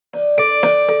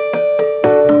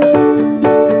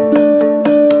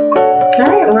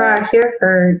here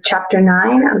for Chapter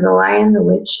 9 of The Lion, the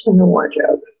Witch, and the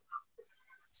Wardrobe.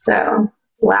 So,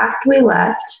 last we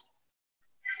left,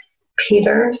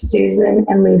 Peter, Susan,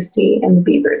 and Lucy and the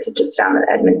Beavers had just found that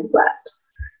Edmund had left.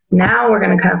 Now we're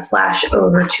going to kind of flash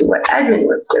over to what Edmund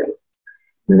was doing.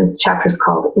 And this chapter is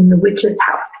called In the Witch's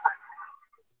House.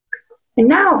 And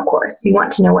now, of course, you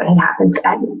want to know what had happened to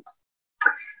Edmund.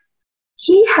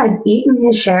 He had eaten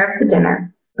his share of the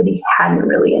dinner, but he hadn't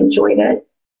really enjoyed it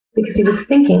because he was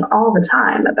thinking all the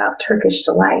time about Turkish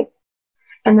delight.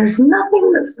 And there's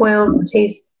nothing that spoils the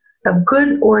taste of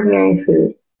good ordinary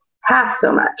food half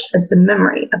so much as the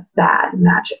memory of bad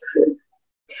magic food.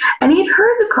 And he'd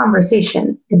heard the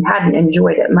conversation and hadn't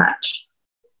enjoyed it much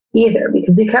either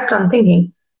because he kept on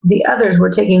thinking the others were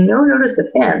taking no notice of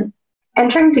him and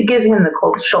trying to give him the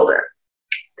cold shoulder.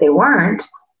 They weren't,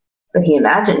 but he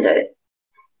imagined it.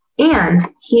 And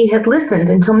he had listened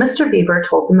until Mr. Beaver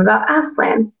told him about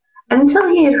Aslan, and until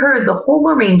he had heard the whole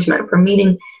arrangement for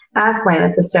meeting Aslan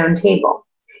at the stone table.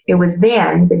 It was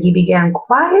then that he began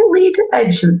quietly to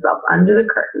edge himself under the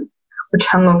curtain, which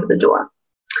hung over the door.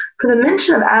 For the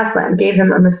mention of Aslan gave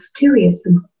him a mysterious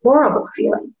and horrible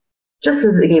feeling, just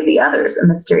as it gave the others a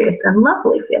mysterious and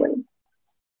lovely feeling.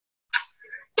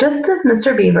 Just as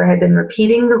Mr. Beaver had been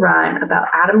repeating the rhyme about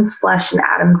Adam's flesh and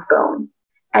Adam's bone,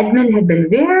 Edmund had been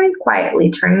very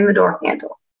quietly turning the door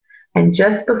handle. And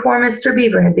just before Mr.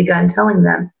 Beaver had begun telling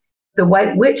them the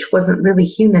White Witch wasn't really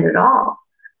human at all,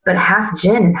 but half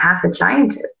djinn and half a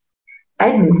giantess,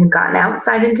 Edmund had gotten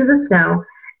outside into the snow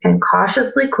and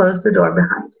cautiously closed the door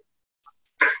behind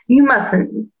him. You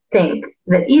mustn't think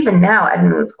that even now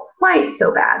Edmund was quite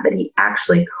so bad that he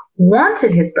actually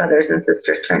wanted his brothers and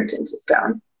sisters turned into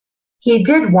stone. He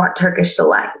did want Turkish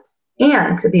delight,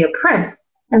 and to be a prince,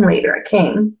 and later a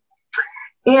king,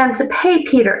 and to pay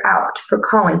Peter out for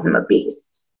calling him a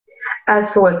beast. As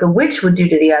for what the witch would do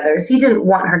to the others, he didn't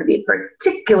want her to be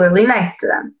particularly nice to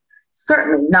them,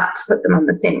 certainly not to put them on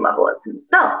the same level as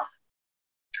himself.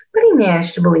 But he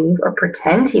managed to believe, or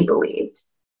pretend he believed,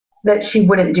 that she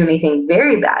wouldn't do anything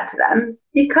very bad to them,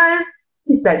 because,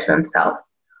 he said to himself,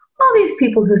 all these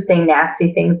people who say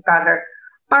nasty things about her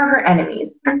are her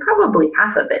enemies, and probably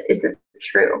half of it isn't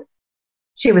true.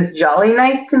 She was jolly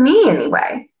nice to me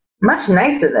anyway, much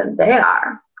nicer than they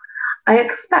are. I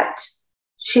expect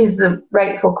she's the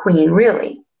rightful queen,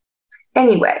 really.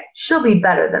 Anyway, she'll be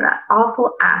better than that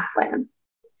awful Aslan.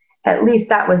 At least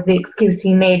that was the excuse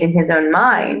he made in his own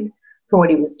mind for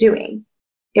what he was doing.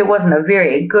 It wasn't a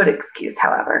very good excuse,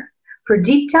 however, for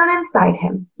deep down inside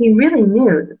him, he really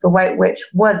knew that the White Witch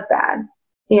was bad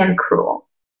and cruel.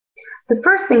 The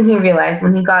first thing he realized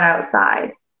when he got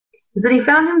outside was that he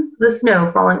found the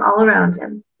snow falling all around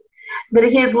him, that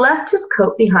he had left his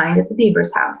coat behind at the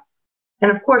Beaver's house,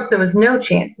 and of course there was no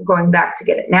chance of going back to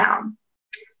get it now.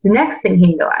 The next thing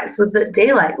he realized was that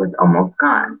daylight was almost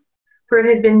gone, for it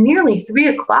had been nearly 3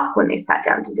 o'clock when they sat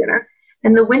down to dinner,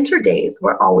 and the winter days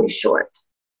were always short.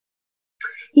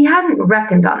 He hadn't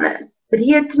reckoned on this, but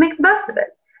he had to make the best of it,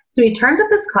 so he turned up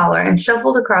his collar and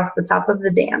shuffled across the top of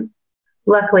the dam.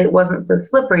 Luckily, it wasn't so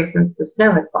slippery since the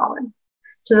snow had fallen.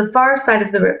 To the far side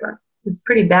of the river. It was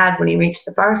pretty bad when he reached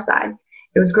the far side.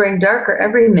 It was growing darker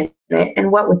every minute,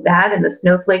 and what with that and the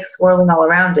snowflakes swirling all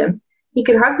around him, he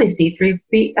could hardly see 3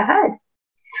 feet ahead.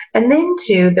 And then,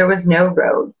 too, there was no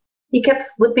road. He kept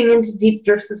slipping into deep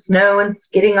drifts of snow and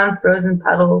skidding on frozen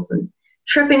puddles and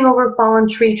tripping over fallen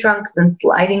tree trunks and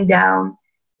sliding down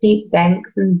steep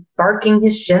banks and barking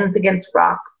his shins against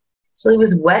rocks till he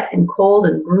was wet and cold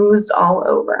and bruised all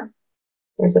over.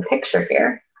 There's a picture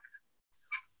here.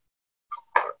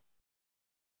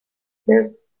 There's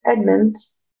Edmund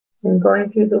and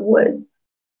going through the woods.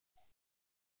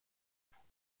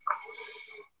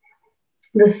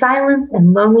 The silence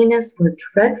and loneliness were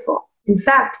dreadful. In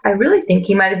fact, I really think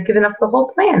he might have given up the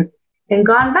whole plan and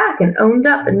gone back and owned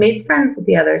up and made friends with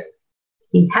the others.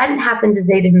 He hadn't happened to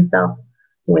say to himself,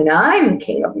 when I'm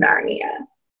king of Narnia,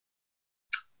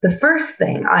 the first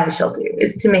thing I shall do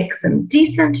is to make some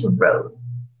decent roads.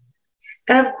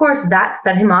 And of course that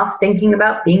set him off thinking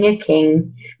about being a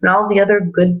king and all the other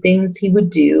good things he would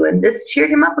do, and this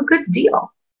cheered him up a good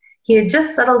deal. He had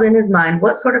just settled in his mind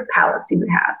what sort of palace he would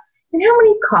have, and how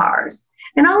many cars,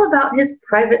 and all about his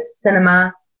private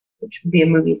cinema, which would be a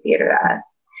movie theater to us,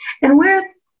 and where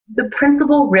the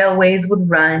principal railways would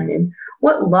run, and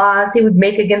what laws he would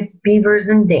make against beavers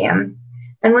and dams,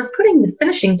 and was putting the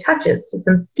finishing touches to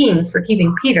some schemes for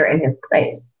keeping Peter in his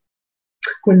place,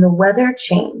 when the weather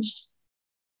changed.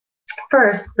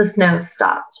 First, the snow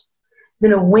stopped.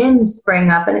 Then a wind sprang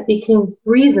up and it became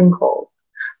freezing cold.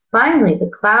 Finally,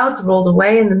 the clouds rolled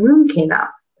away and the moon came out.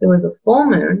 There was a full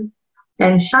moon,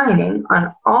 and shining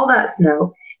on all that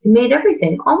snow, it made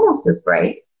everything almost as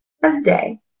bright as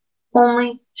day,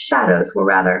 only shadows were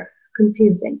rather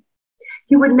confusing.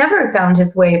 He would never have found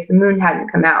his way if the moon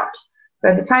hadn't come out.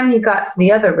 By the time he got to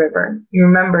the other river, you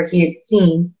remember he had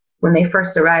seen when they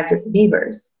first arrived at the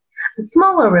beavers, a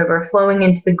smaller river flowing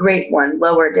into the great one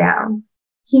lower down.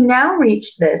 He now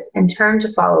reached this and turned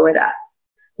to follow it up.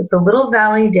 But the little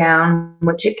valley down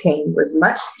which it came was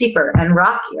much steeper and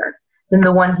rockier than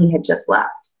the one he had just left,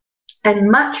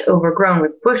 and much overgrown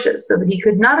with bushes, so that he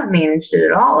could not have managed it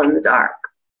at all in the dark.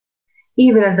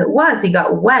 Even as it was, he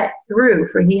got wet through,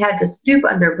 for he had to stoop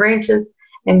under branches,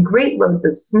 and great loads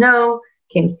of snow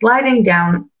came sliding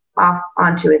down off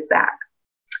onto his back.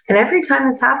 And every time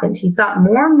this happened, he thought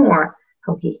more and more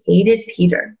how he hated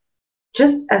Peter,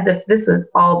 just as if this had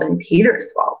all been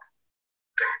Peter's fault.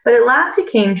 But at last he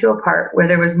came to a part where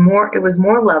it was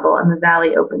more level and the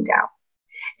valley opened out.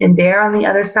 And there on the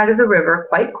other side of the river,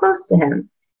 quite close to him,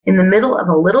 in the middle of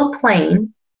a little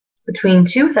plain between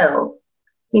two hills,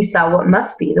 he saw what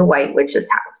must be the White Witch's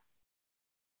house.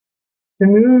 The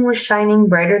moon was shining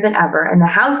brighter than ever, and the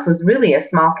house was really a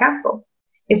small castle.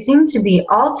 It seemed to be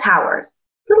all towers,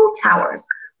 little towers,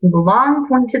 with long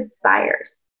pointed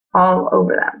spires all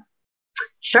over them,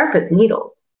 sharp as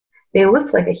needles. They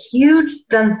looked like a huge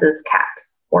dunce's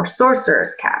caps, or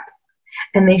sorcerer's caps,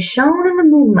 and they shone in the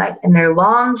moonlight, and their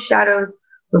long shadows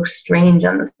looked strange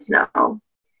on the snow.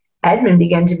 Edmund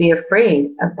began to be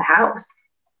afraid of the house.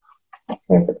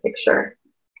 There's a picture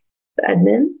of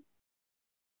Edmund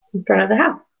in front of the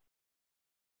house.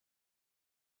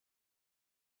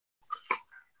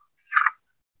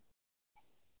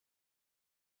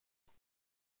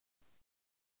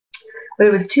 But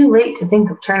it was too late to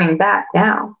think of turning back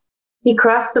now. He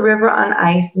crossed the river on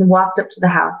ice and walked up to the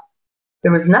house.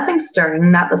 There was nothing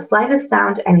stirring, not the slightest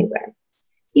sound anywhere.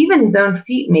 Even his own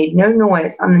feet made no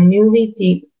noise on the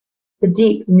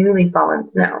deep, newly fallen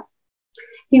snow.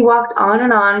 He walked on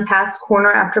and on, past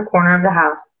corner after corner of the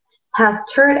house,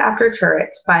 past turret after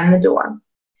turret to find the door.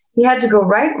 He had to go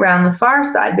right round the far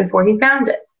side before he found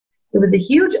it. It was a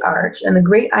huge arch, and the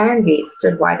great iron gate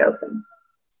stood wide open.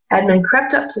 Edmund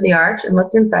crept up to the arch and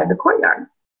looked inside the courtyard.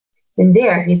 And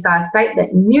there he saw a sight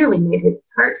that nearly made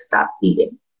his heart stop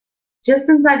beating. Just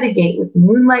inside the gate, with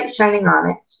moonlight shining on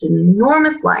it, stood an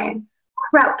enormous lion,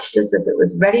 crouched as if it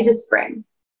was ready to spring.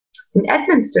 And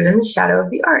Edmund stood in the shadow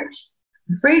of the arch,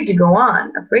 afraid to go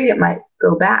on, afraid it might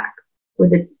go back,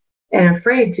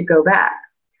 afraid to go back.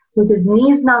 With his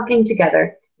knees knocking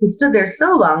together, he stood there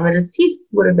so long that his teeth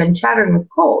would have been chattering with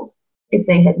cold, if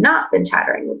they had not been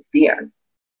chattering with fear.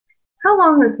 How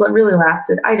long this really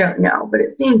lasted, I don't know, but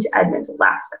it seemed to Edmund to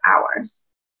last for hours.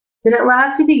 Then at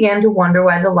last he began to wonder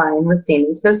why the lion was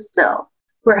standing so still,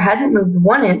 for it hadn't moved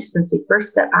 1 inch since he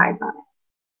first set eyes on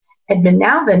it. Edmund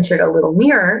now ventured a little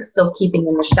nearer, still keeping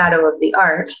in the shadow of the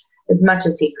arch as much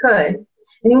as he could,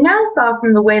 and he now saw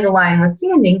from the way the lion was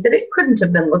standing that it couldn't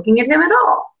have been looking at him at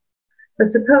all.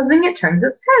 But supposing it turns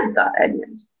its head, thought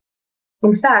Edmund.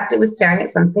 In fact, it was staring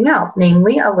at something else,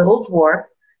 namely a little dwarf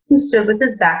who stood with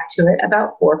his back to it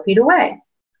about 4 feet away.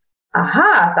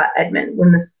 Aha, thought Edmund,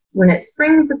 when it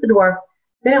springs at the dwarf,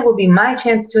 then it will be my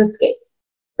chance to escape.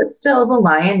 But still the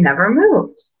lion never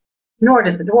moved, nor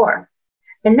did the dwarf.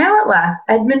 And now at last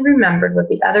Edmund remembered what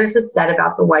the others had said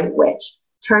about the White Witch,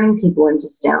 turning people into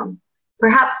stone.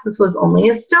 Perhaps this was only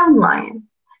a stone lion.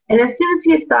 And as soon as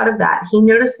he had thought of that, he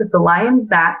noticed that the lion's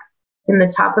back and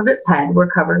the top of its head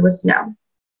were covered with snow.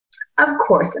 Of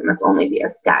course it must only be a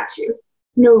statue.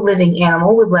 No living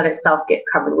animal would let itself get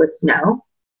covered with snow.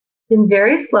 Then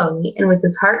very slowly, and with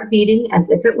his heart beating as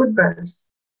if it would burst,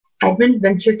 Edmund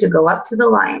ventured to go up to the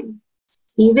lion.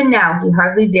 Even now he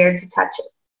hardly dared to touch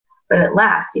it, but at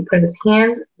last he put his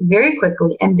hand very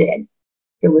quickly and did.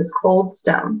 It was cold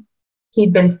stone.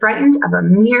 He'd been frightened of a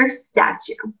mere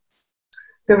statue.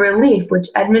 The relief which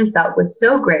Edmund felt was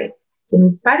so great that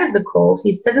in spite of the cold,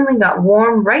 he suddenly got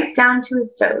warm right down to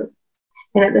his toes,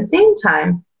 and at the same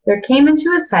time there came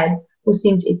into his head what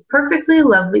seemed a perfectly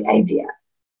lovely idea.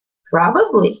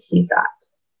 Probably, he thought,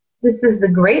 this is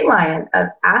the great lion of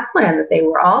Aslan that they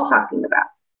were all talking about.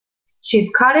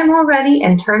 She's caught him already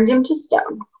and turned him to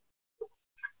stone.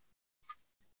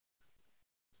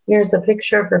 Here's a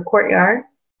picture of her courtyard.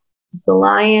 The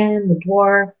lion, the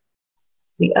dwarf,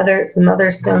 some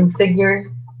other stone figures.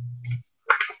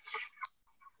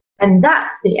 And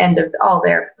that's the end of all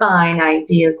their fine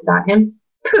ideas about him.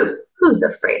 Pooh, who's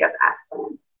afraid of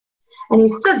Aslan? And he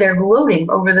stood there gloating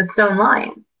over the stone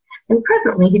lion. And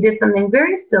presently he did something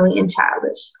very silly and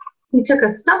childish. He took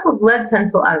a stump of lead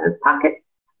pencil out of his pocket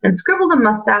and scribbled a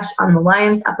mustache on the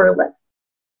lion's upper lip.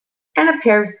 and a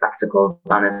pair of spectacles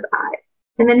on his eye.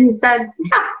 And then he said,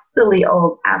 "Silly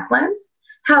old Aslan,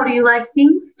 how do you like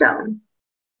being stone?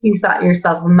 You thought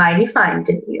yourself mighty fine,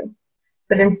 didn't you?"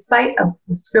 But in spite of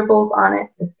the scribbles on it,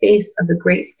 the face of the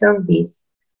great stone beast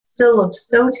still looked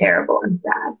so terrible and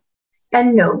sad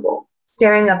and noble,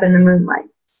 staring up in the moonlight,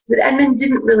 that Edmund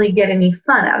didn't really get any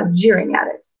fun out of jeering at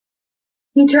it.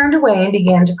 He turned away and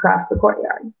began to cross the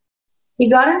courtyard. He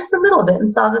got into the middle of it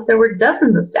and saw that there were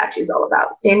dozens of statues all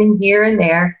about, standing here and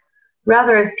there,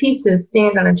 rather as pieces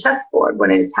stand on a chessboard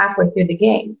when it is halfway through the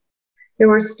game. There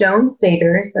were stone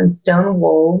satyrs and stone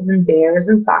wolves and bears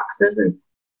and foxes and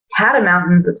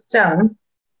catamountains of stone.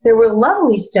 There were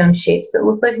lovely stone shapes that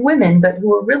looked like women, but who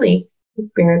were really the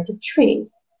spirits of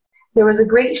trees. There was a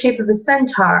great shape of a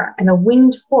centaur and a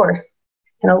winged horse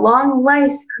and a long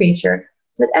lithe creature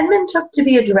that Edmund took to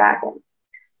be a dragon.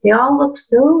 They all looked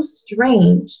so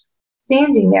strange,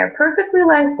 standing there perfectly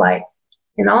lifelike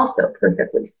and also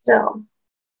perfectly still.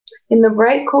 In the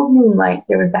bright, cold moonlight,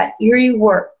 there was that eerie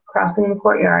work crossing the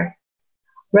courtyard.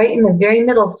 Right in the very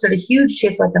middle stood a huge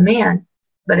shape like a man,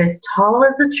 but as tall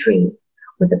as a tree,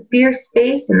 with a fierce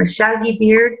face and a shaggy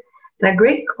beard and a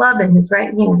great club in his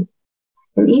right hand.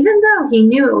 And even though he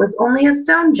knew it was only a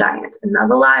stone giant and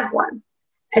not a live one,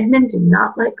 Edmund did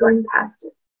not like going past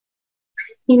it.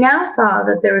 He now saw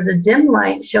that there was a dim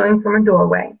light showing from a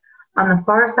doorway on the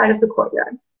far side of the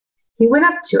courtyard. He went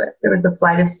up to it. There was a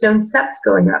flight of stone steps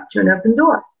going up to an open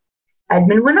door.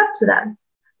 Edmund went up to them.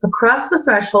 Across the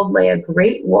threshold lay a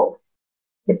great wolf.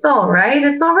 It's all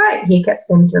right, he kept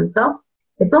saying to himself.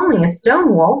 "It's only a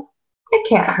stone wolf. It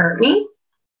can't hurt me."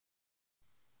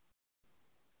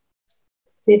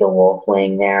 See the wolf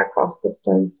laying there across the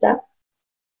stone steps?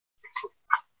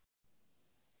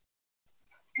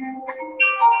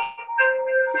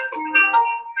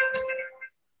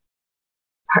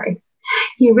 Sorry.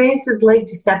 He raised his leg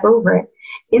to step over it.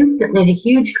 Instantly the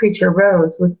huge creature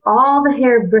rose, with all the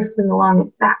hair bristling along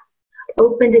its back,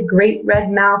 opened a great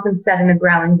red mouth, and said in a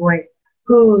growling voice,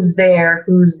 "Who's there?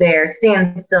 Who's there?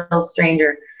 Stand still,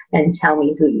 stranger, and tell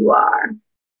me who you are."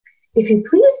 "If you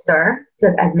please, sir,"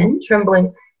 said Edmund,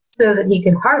 trembling so that he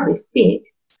could hardly speak.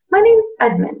 "My name's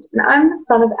Edmund, and I'm the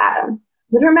son of Adam,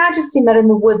 that Her Majesty met in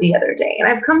the wood the other day, and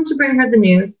I've come to bring her the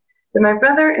news that my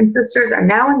brother and sisters are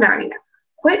now in Narnia,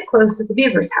 quite close at the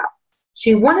beaver's house.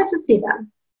 She wanted to see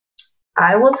them."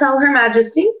 "I will tell Her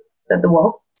Majesty," said the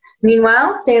wolf.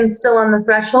 "Meanwhile, stand still on the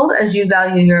threshold as you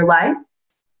value your life."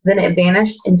 Then it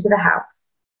vanished into the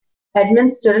house.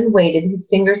 Edmund stood and waited, his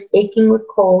fingers aching with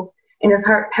cold and his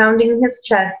heart pounding in his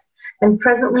chest, and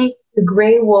presently the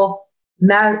gray wolf,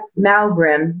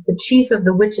 Maugrim, the chief of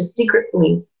the witches' secret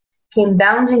police, came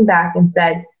bounding back and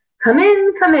said, come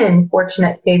in,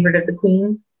 fortunate favorite of the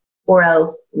queen, or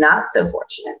else not so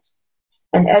fortunate."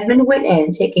 And Edmund went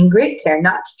in, taking great care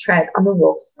not to tread on the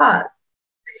wolf's spot.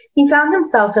 He found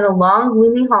himself in a long,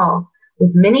 gloomy hall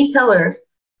with many pillars,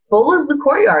 full as the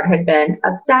courtyard had been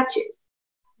of statues.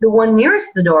 The one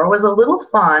nearest the door was a little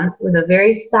faun with a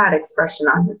very sad expression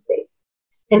on his face,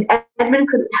 and Edmund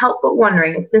couldn't help but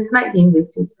wondering if this might be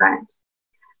Lucy's friend.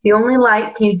 The only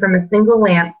light came from a single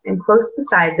lamp, and close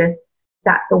beside this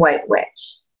sat the White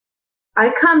Witch.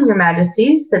 "I come, Your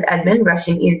Majesty," said Edmund,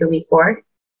 rushing eagerly forward.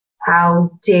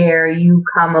 "How dare you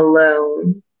come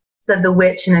alone?" said the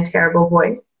witch in a terrible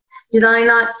voice. "Did I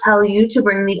not tell you to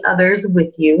bring the others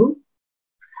with you?"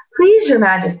 "Please, Your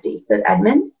Majesty," said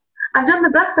Edmund, "I've done the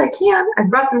best I can. I've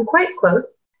brought them quite close.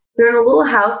 They're in a little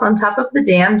house on top of the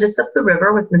dam just up the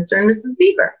river with Mr. and Mrs.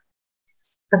 Beaver."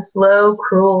 A slow,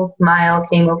 cruel smile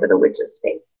came over the witch's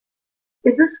face.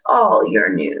 "Is this all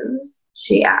your news?"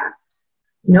 she asked.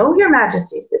 "No, Your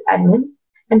Majesty," said Edmund,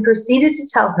 and proceeded to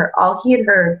tell her all he had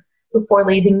heard before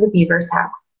leaving the beaver's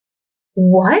house.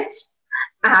 "What?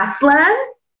 Aslan?"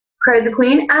 cried the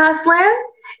queen. "Aslan?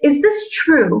 Is this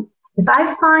true? If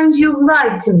I find you've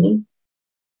lied to me—"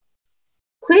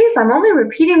 "Please, I'm only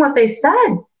repeating what they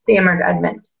said," stammered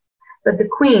Edmund. But the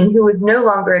queen, who was no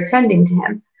longer attending to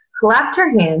him, clapped her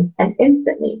hands, and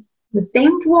instantly the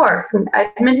same dwarf whom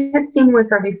Edmund had seen with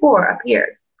her before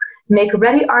appeared. "Make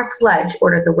ready our sledge,"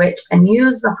 ordered the witch, "and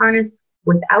use the harness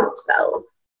without bells."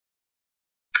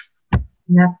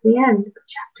 And that's the end of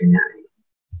chapter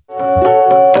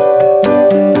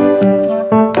 9.